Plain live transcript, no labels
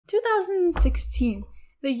2016,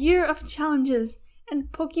 the year of challenges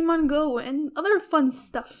and Pokemon Go and other fun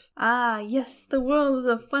stuff. Ah, yes, the world was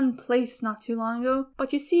a fun place not too long ago.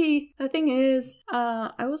 But you see, the thing is,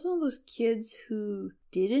 I was one of those kids who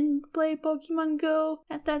didn't play Pokemon Go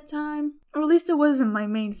at that time. Or at least it wasn't my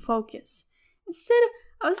main focus. Instead,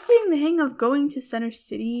 I was getting the hang of going to Center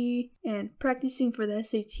City and practicing for the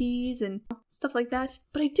SATs and stuff like that.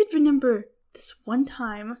 But I did remember this one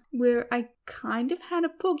time where I kind of had a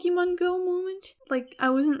Pokemon Go moment. Like, I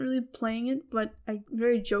wasn't really playing it, but I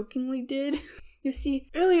very jokingly did. You see,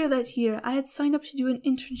 earlier that year, I had signed up to do an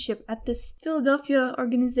internship at this Philadelphia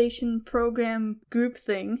organization program group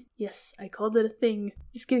thing. Yes, I called it a thing.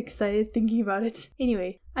 Just get excited thinking about it.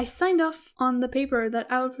 Anyway, I signed off on the paper that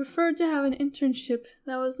I would prefer to have an internship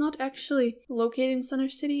that was not actually located in Center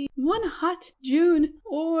City. One hot June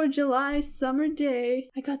or July summer day,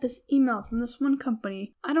 I got this email from this one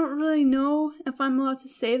company. I don't really know if I'm allowed to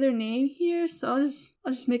say their name here, so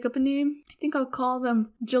I'll just make up a name. I think I'll call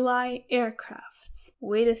them July Aircrafts.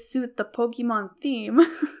 Way to suit the Pokemon theme.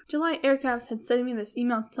 July Aircrafts had sent me this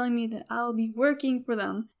email telling me that I'll be working for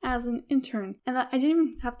them as an intern and that I didn't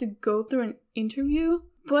even have to go through an interview.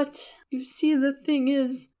 But you see, the thing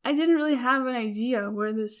is, I didn't really have an idea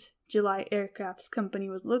where this July Aircrafts company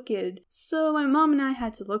was located, so my mom and I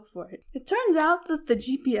had to look for it. It turns out that the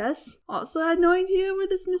GPS also had no idea where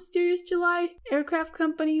this mysterious July Aircraft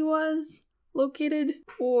company was located,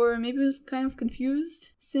 or maybe it was kind of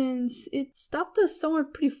confused, since it stopped us somewhere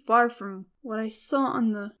pretty far from what I saw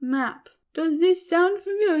on the map. Does this sound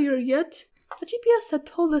familiar yet? The GPS had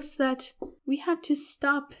told us that we had to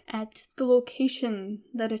stop at the location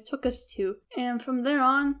that it took us to, and from there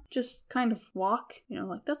on, just kind of walk. You know,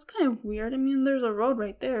 like, that's kind of weird. I mean, there's a road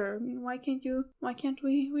right there. I mean, why can't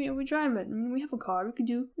we drive it? I mean, we have a car. We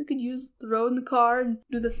could use the road in the car and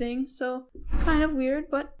do the thing. So, kind of weird,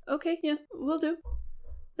 but okay, yeah, we'll do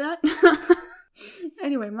that.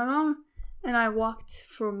 Anyway, my mom and I walked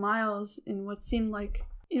for miles in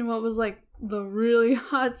what was like the really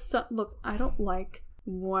hot sun. Look, I don't like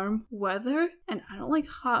warm weather, and I don't like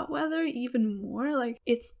hot weather even more. Like,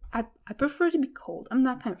 I prefer to be cold. I'm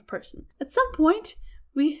that kind of person. At some point,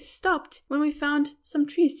 we stopped when we found some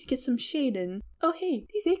trees to get some shade in. Oh hey,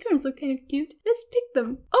 these acorns look kind of cute. Let's pick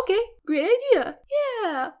them. Okay, great idea.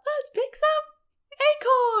 Yeah, let's pick some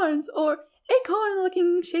acorns, or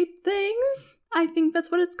acorn-looking shaped things. I think that's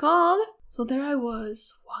what it's called. So there I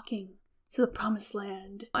was, walking to the promised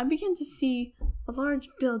land. I began to see a large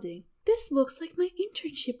building. This looks like my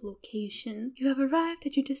internship location. You have arrived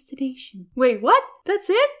at your destination. Wait, what? That's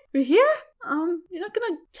it? We're here? You're not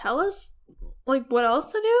gonna tell us, like, what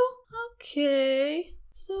else to do? Okay.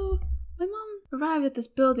 So, my mom arrived at this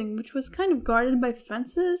building, which was kind of guarded by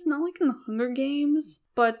fences, not like in the Hunger Games,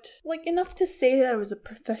 but, like, enough to say that it was a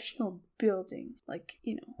professional building. Like,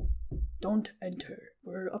 you know, don't enter.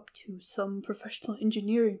 We're up to some professional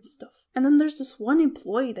engineering stuff. And then there's this one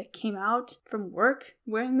employee that came out from work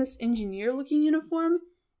wearing this engineer-looking uniform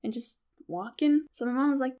and just walking. So my mom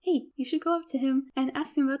was like, hey, you should go up to him and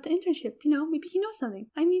ask him about the internship. You know, maybe he knows something.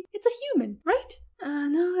 I mean, it's a human, right? No,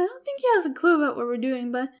 I don't think he has a clue about what we're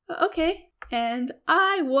doing, but okay. And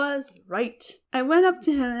I was right. I went up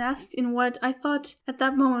to him and asked in what I thought at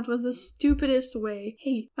that moment was the stupidest way.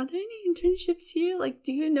 Hey, are there any internships here? Like,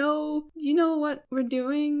 do you know what we're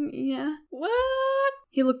doing? Yeah. What?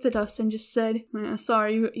 He looked at us and just said,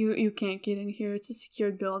 sorry, you can't get in here. It's a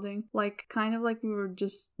secured building. Like, kind of like we were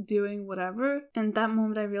just doing whatever. And at that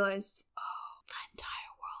moment I realized, oh, the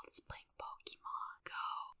entire world is playing Pokemon Go.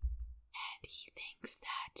 And he thinks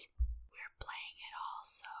that we're playing it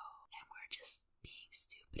also. And we're just being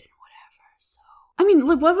stupid and whatever, so. I mean,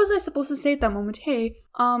 like, what was I supposed to say at that moment? Hey,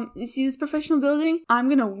 you see this professional building? I'm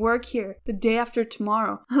gonna work here the day after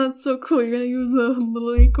tomorrow. That's so cool. You're gonna use the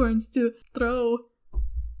little acorns to throw,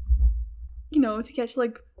 you know, to catch,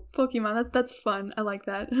 like, Pokemon. That's fun. I like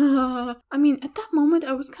that. I mean, at that moment,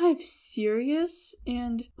 I was kind of serious,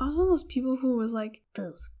 and I was one of those people who was like,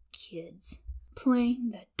 those kids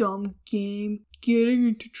playing that dumb game, getting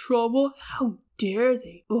into trouble, how dare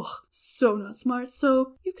they? Ugh, so not smart.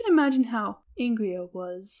 So you can imagine how angry I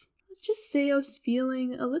was. Let's just say I was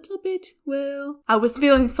feeling a little bit, well, I was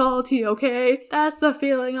feeling salty, okay? That's the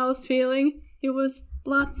feeling I was feeling. It was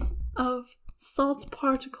lots of salt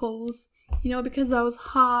particles, you know, because I was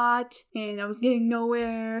hot and I was getting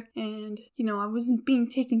nowhere and, you know, I wasn't being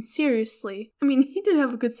taken seriously. I mean, he did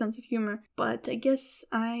have a good sense of humor, but I guess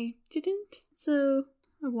I didn't. So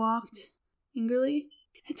I walked angrily.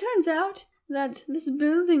 It turns out that this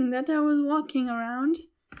building that I was walking around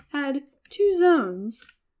had two zones,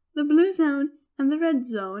 the blue zone and the red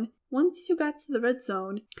zone, once you got to the red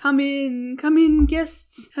zone, come in,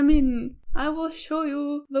 guests, come in. I will show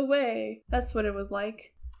you the way. That's what it was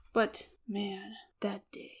like. But, man,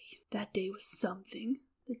 that day was something.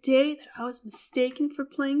 The day that I was mistaken for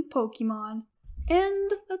playing Pokemon.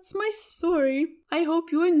 And that's my story. I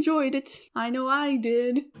hope you enjoyed it. I know I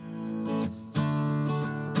did.